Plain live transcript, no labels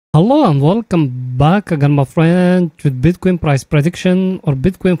Hello and welcome back again, my friend, to Bitcoin price prediction or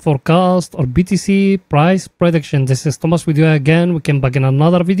Bitcoin forecast or BTC price prediction. This is Thomas with you again. We came back in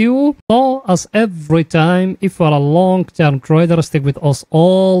another video. So as every time, if you are a long-term trader, stick with us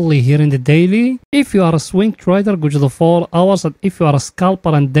only here in the daily. If you are a swing trader, go to the 4 hours. And if you are a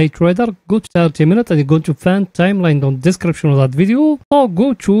scalper and day trader, go to 30 minutes and you go to fan timeline on description of that video. So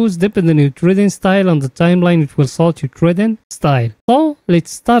go choose depending on your trading style and the timeline it will sort your trading style. So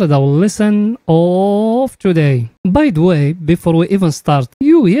let's start our lesson of today. By the way, before we even start,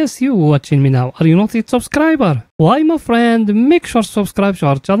 you watching me now, are you not a subscriber? Why, my friend, make sure to subscribe to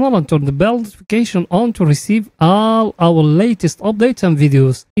our channel and turn the bell notification on to receive all our latest updates and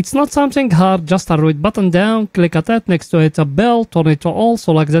videos. It's not something hard, just a red button down, click at that, next to it a bell, turn it to all,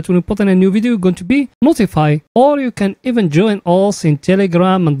 so like that when we put in a new video, you're going to be notified. Or you can even join us in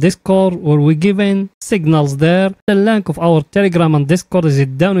Telegram and Discord, where we're giving signals there. The link of our Telegram and Discord is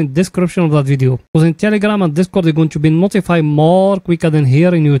down in the description of that video. Because in Telegram and Discord, you're going to be notified more quicker than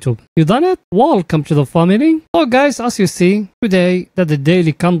here in YouTube. You done it? Welcome to the family. So guys, as you see, today that the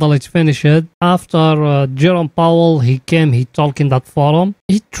daily candle is finished after Jerome Powell, he talked in that forum.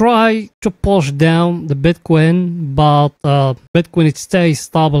 He tried to push down the Bitcoin, but Bitcoin it stays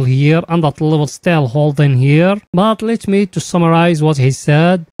stable here and that level still holding here. But let me to summarize what he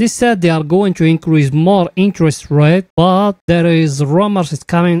said. They said they are going to increase more interest rate, but there is rumors it's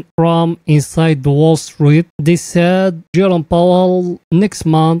coming from inside the Wall Street. They said Jerome Powell next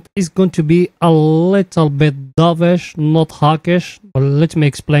month is going to be a little bit dovish, not hawkish. Well, let me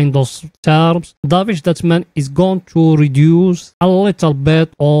explain those terms. Dovish, that means is going to reduce a little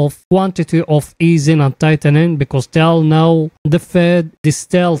bit of quantity of easing and tightening, because till now the Fed is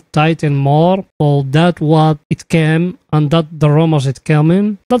still tighten more. So that's what it came, and that the rumors it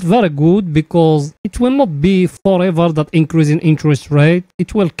coming. That's very good, because it will not be forever that increasing interest rate.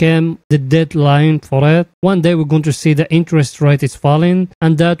 It will come the deadline for it. One day we're going to see the interest rate is falling,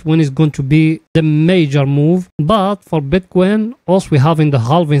 and that when is going to be the major move. But for Bitcoin, also we have in the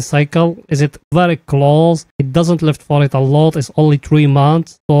halving cycle, is it very close. It doesn't lift for it a lot. It's only 3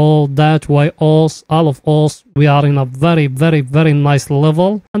 months. So that's why all of us, we are in a very nice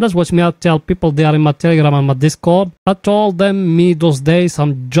level. And that's what me I tell people they are in my Telegram and my Discord. I told them those days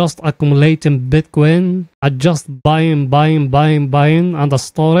I'm just accumulating Bitcoin. I just buying and I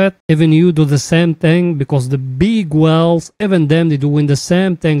store it. Even you do the same thing, because the big whales, even them, they doing the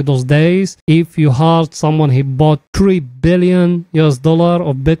same thing those days. If you heard someone he bought $3 billion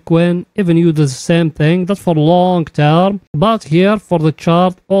of Bitcoin, even you do the same thing. That's for long term. But here for the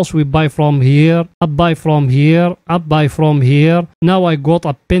chart, also we buy from here, I buy from here, I buy from here. Now I got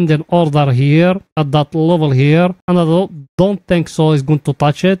a pending order here at that level here, and I don't think so is going to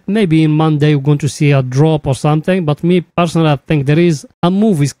touch it. Maybe in Monday we're going to see a drop or something, but me personally I think there is a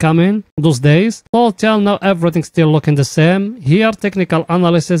move is coming those days. So till now everything's still looking the same. Here technical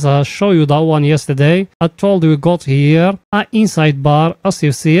analysis, I show you that one yesterday. I told you we got here an inside bar, as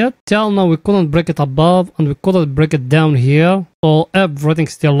you see it. Till now we couldn't break it above and we couldn't break it down here. So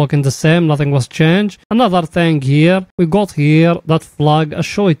everything's still looking the same, nothing was changed. Another thing here, we got here that flag, I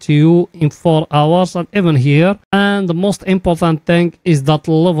show it to you in 4 hours, and even here. And the most important thing is that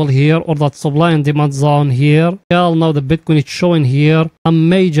level here, or that supply and demand zone here. Well, now the Bitcoin is showing here a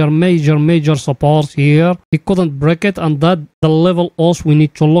major support here. We couldn't break it, and that the level also we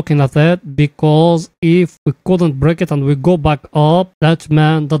need to look in at it, because if we couldn't break it and we go back up, that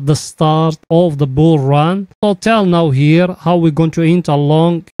meant that the start of the bull run. So till now here, how we going to enter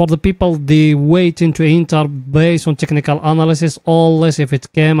long for the people they waiting to enter based on technical analysis, unless if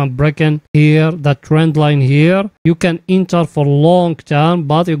it came and breaking here that trend line here, you can enter for long term,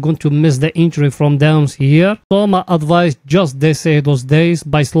 but you're going to miss the entry from down here. So my advice, just they say those days,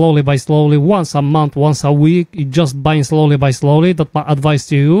 buy slowly, once a month, once a week, you just buying slowly. That's my advice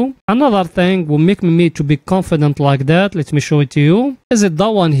to you. Another thing will make me to be confident like that, let me show it to you. Is it that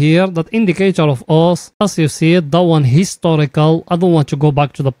one here, that indicator of us, as you see it, that one historical. I don't want to go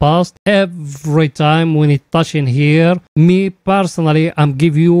back to the past. Every time when it touching here, me personally, I'm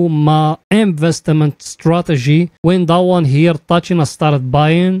give you my investment strategy. When that one here touching, I started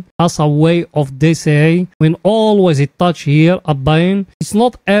buying as a way of DCA. When always it touch here, I'm buying. It's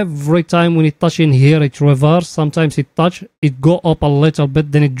not every time when it touching here, it reverse. Sometimes it touch, it go up a little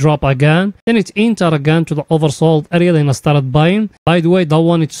bit, then it drop again. Then it enter again to the oversold area, then I started buying. By the way, that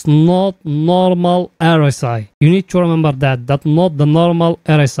one, it's not normal RSI. You need to remember that not the normal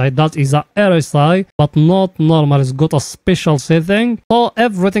RSI. That is a RSI, but not normal. It's got a special setting. So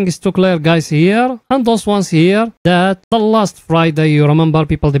everything is too clear, guys, here. And those ones here, that the last Friday, you remember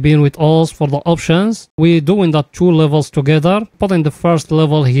people they've been with us for the options. We doing the two levels together. Putting the first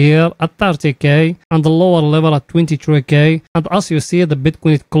level here at 30k and the lower level at 23k. And as you see, the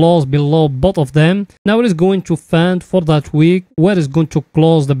Bitcoin is closed below both of them. Now it is going to find for that week where is going to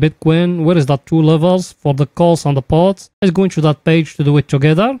close the Bitcoin, where is that two levels for the calls and the pots. It's going to that page to do it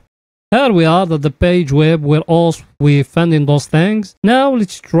together. Here we are at the page web where also we finding those things. Now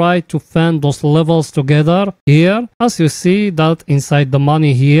let's try to find those levels together here. As you see that inside the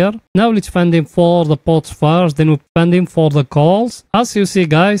money here. Now let's find them for the pots first, then we find them for the calls. As you see,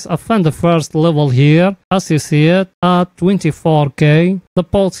 guys, I found the first level here. As you see it at 24k. The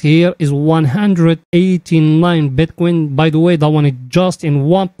pots here is 189 Bitcoin. By the way, that one is just in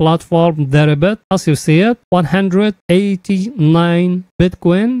one platform, Deribit. As you see it, 189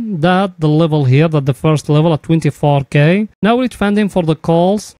 Bitcoin. That the level here, that the first level at 24k. Now let's find them for the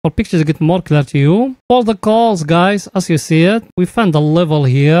calls. For pictures get more clear to you. For the calls, guys, as you see it, we found the level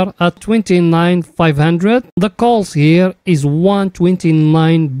here at 29,500. The calls here is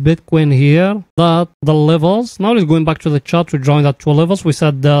 129 Bitcoin here. That the levels. Now let's going back to the chart to join that two levels. We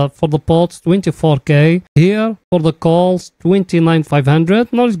said for the pots 24k here. For the calls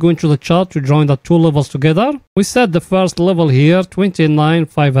 29,500. Now let's go into the chart to join the two levels together. We set the first level here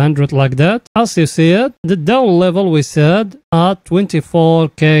 29,500 like that. As you see it, the down level we said at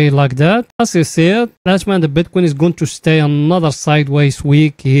 24k like that. As you see it, that's when the Bitcoin is going to stay another sideways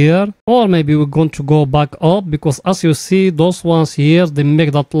week here, or maybe we're going to go back up, because as you see those ones here, they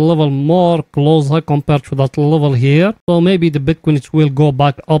make that level more closer compared to that level here. So maybe the Bitcoin will go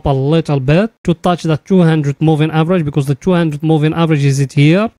back up a little bit to touch the 200 moving average, because the 200 moving average is it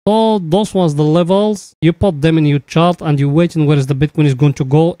here. So those ones, the levels, you put them in your chart and you're waiting where is the Bitcoin is going to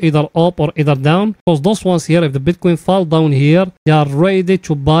go, either up or either down. Because those ones here, if the Bitcoin fall down here, they are ready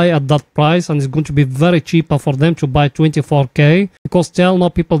to buy at that price, and it's going to be very cheaper for them to buy 24k, because till now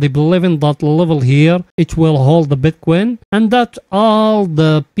people they believe in that level here it will hold the Bitcoin, and that all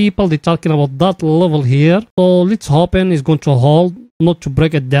the people they talking about that level here. So let's hope it's going to hold, not to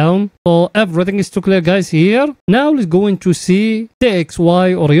break it down. So everything is too clear, guys, here. Now let's go into see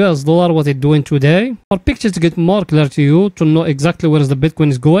DXY or US dollar, what it's doing today. For pictures to get more clear to you, to know exactly where the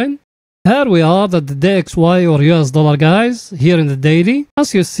Bitcoin is going. Here we are at the DXY or US dollar, guys, here in the daily.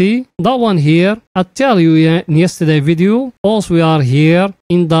 As you see, that one here, I tell you in yesterday video, also we are here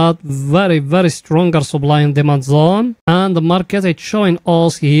in that very stronger supply and demand zone, and the market is showing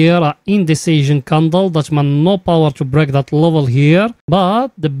us here an indecision candle. That's man no power to break that level here.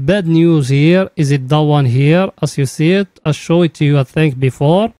 But the bad news here is it that one here. As you see it, I showed it to you I think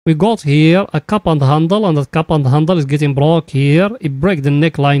before. We got here a cup and handle, and that cup and handle is getting broke here. It break the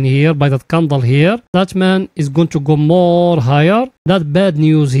neckline here by that candle here. That man is going to go more higher. That bad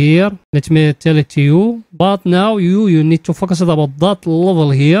news here, let me tell it to you. But now you need to focus about that level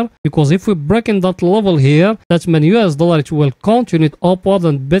here, because if we break in that level here, that means US dollar it will continue upward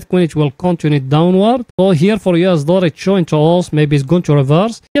and Bitcoin it will continue downward. So here for US dollar it's showing to us maybe it's going to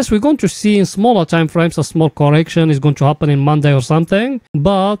reverse. Yes, we're going to see in smaller time frames a small correction is going to happen in Monday or something,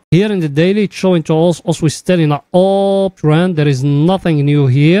 but here in the daily it's showing to us also we're still in an uptrend. There is nothing new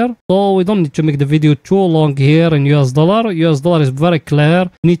here, so we don't need to make the video too long here in US dollar. US dollar is very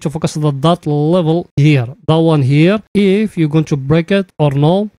clear. You need to focus on that level here, that one here, if you're going to break it or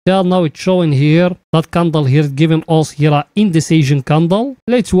no. Yeah, now it's showing here that candle here giving us here an indecision candle.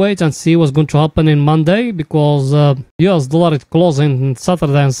 Let's wait and see what's going to happen in Monday, because US dollar is closing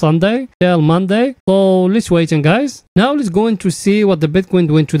Saturday and Sunday till Monday. So let's wait, guys. Now let's go in to see what the Bitcoin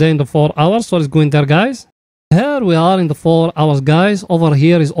doing today in the 4 hours. So let's go in there, guys. Here we are in the 4 hours, guys. Over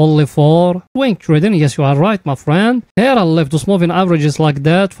here is only for swing trading. Yes, you are right, my friend. Here I left those moving averages like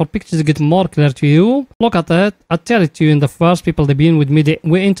that for pictures to get more clear to you. Look at that. I tell it to you in the first people they've been with me.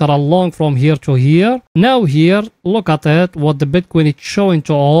 We enter along from here to here. Now here, look at it. What the Bitcoin is showing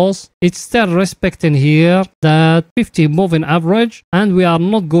to us. It's still respecting here that 50 moving average, and we are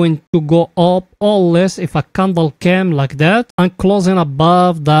not going to go up unless if a candle came like that and closing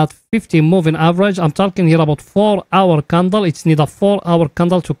above that 50 moving average. I'm talking here about 4 hour candle. It's need a 4 hour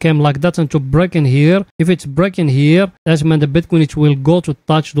candle to come like that and to break in here. If it's breaking here, that means the Bitcoin it will go to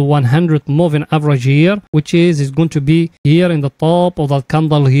touch the 100 moving average here, which is going to be here in the top of that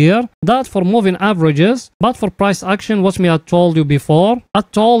candle here. That for moving averages. But for price action, what me I told you before, I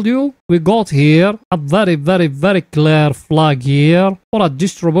told you we got here a very clear flag here for a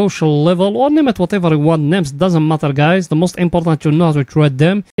distribution level, or name it whatever you want. Names doesn't matter, guys. The most important to know how to trade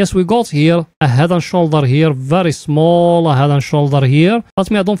them. Yes, we got here a head and shoulder here, very small head and shoulder here, but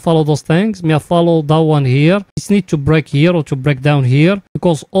me, I don't follow those things. Me, I follow that one here. It's need to break here or to break down here,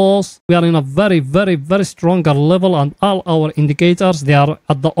 because us, we are in a very stronger level, and all our indicators, they are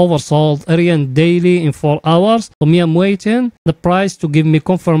at the oversold area and daily in 4 hours. So me, I'm waiting the price to give me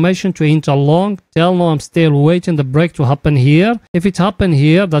confirmation to enter long. Till now, I'm still waiting the break to happen here. If it happen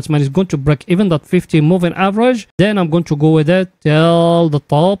here, that means it's going to break even that 50 moving average. Then I'm going to go with it till the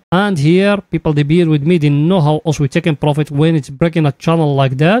top. And here, people, they be with me, they know how us we taking profit when it's breaking a channel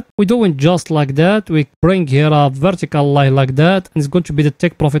like that. We're doing just like that. We bring here a vertical line like that, and it's going to be the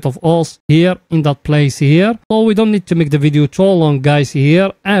take profit of us here in that place here. So we don't need to make the video too long, guys.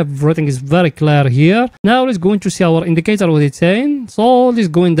 Here everything is very clear here. Now let's go into see our indicator, what it's saying. So let's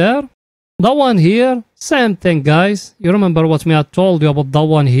go in there. That one here, same thing, guys. You remember what me I told you about that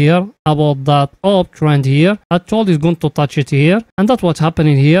one here, about that uptrend here. I told you it's going to touch it here, and that's what's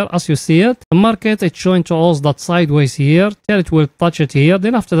happening here. As you see it, the market is showing to us that sideways here, till it will touch it here.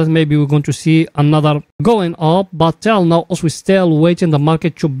 Then after that, maybe we're going to see another going up, but till now, us we still waiting the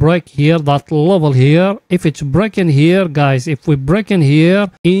market to break here, that level here. If it's breaking here, guys, if we break in here,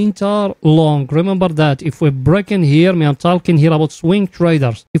 enter long. Remember that. If we break in here, me I'm talking here about swing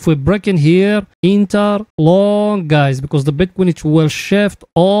traders. If we break in here, enter long, guys, because the Bitcoin, it will shift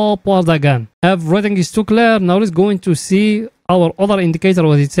upward again. Everything is too clear. Now let's going to see our other indicator,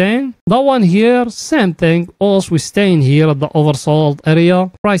 what it's saying. That one here, same thing. Also, we staying here at the oversold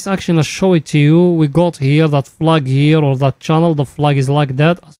area. Price action, I'll show it to you. We got here that flag here, or that channel. The flag is like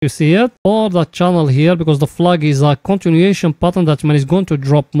that, as you see it, or that channel here, because the flag is a continuation pattern. That means it's going to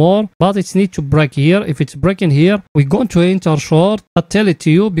drop more, but it's need to break here. If it's breaking here, we're going to enter short. I tell it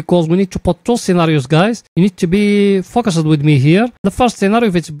to you because we need to put 2 scenarios, guys. You need to be focused with me here. The first scenario,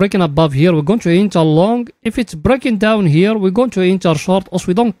 if it's breaking above here, we're going to enter long. If it's breaking down here, we're going to enter short. Also,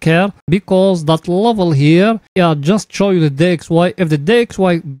 we don't care, because that level here, yeah, just show you the DXY. If the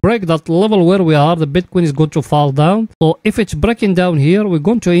DXY break that level where we are, the Bitcoin is going to fall down. So if it's breaking down here, we're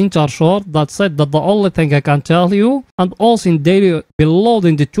going to enter short. That's it. That's the only thing I can tell you. And also in daily below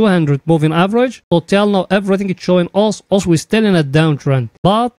the 200 moving average. So till now, everything is showing us. Also, we're still in a downtrend,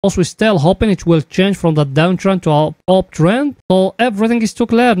 but also we're still hoping it will change from that downtrend to an uptrend. So everything is too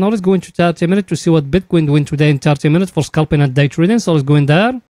clear. Now let's go into 30 minutes to see what Bitcoin doing today in 30 minutes for scalping and day trading. So let's go in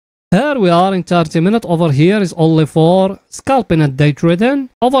there. Here we are in 30 minutes. Over here is only for scalping and day trading.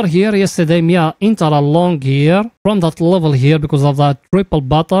 Over here, yesterday, me I entered a long here from that level here because of that triple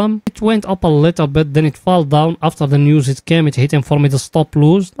bottom. It went up a little bit, then it fell down after the news it came. It hitting for me the stop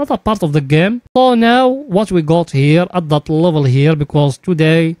lose. Not a part of the game. So now what we got here at that level here, because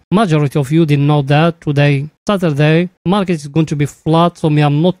today, majority of you didn't know that today, Saturday, market is going to be flat. So me,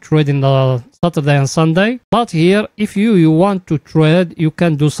 I'm not trading the Saturday and Sunday. But here, if you want to trade, you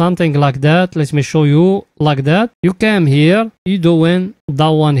can do something like that. Let me show you like that. You came here, you doing that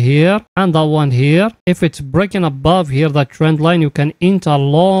one here and that one here. If it's breaking above here, that trend line, you can enter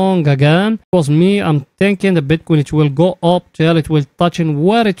long again. Because me, I'm thinking the Bitcoin, it will go up till it will touching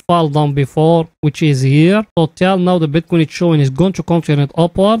where it fell down before, which is here. So till now, the Bitcoin it's showing is going to continue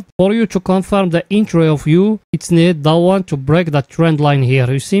upward. For you to confirm the entry of you, it's need that one to break that trend line here.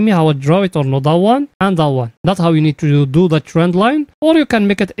 You see me how I draw it or not? That one and that one. That's how you need to do the trend line. Or you can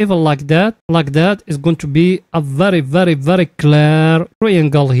make it even like that. Like that is going to be a very clear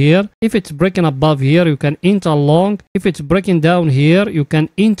triangle here. If it's breaking above here, you can enter long. If it's breaking down here, you can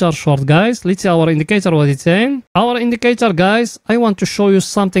enter short, guys. Let's see our indicator, what it's saying. Our indicator, guys, I want to show you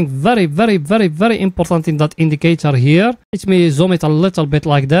something very important in that indicator here. Let me zoom it a little bit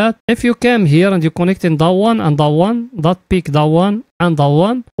like that. If you came here and you connect in that one and that one, that peak, that one and that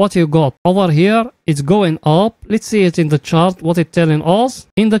one, what you got over here, it's going up. Let's see it in the chart, what it's telling us.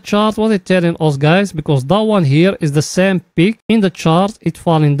 In the chart, what it's telling us, guys, because that one here is the same peak. In the chart, it's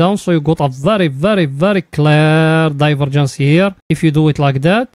falling down. So you got a very clear divergence here. If you do it like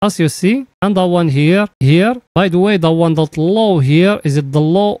that, as you see. And that one here. By the way, that one, that low here, is it the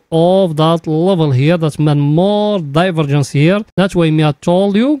low of that level here? That's meant more divergence here. That's why me I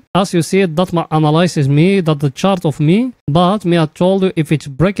told you. As you see, that my analysis me, that the chart of me. But me I told you, if it's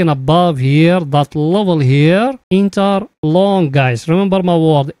breaking above here, that level here, enter long, guys. Remember my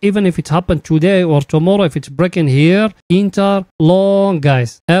word. Even if it happened today or tomorrow, if it's breaking here, enter long,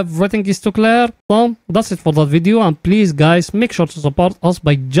 guys. Everything is too clear. So that's it for that video. And please, guys, make sure to support us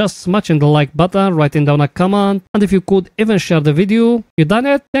by just smashing the like button, writing down a comment, and if you could even share the video. You done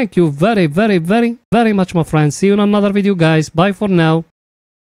it. Thank you very much, my friends. See you in another video, guys. Bye for now.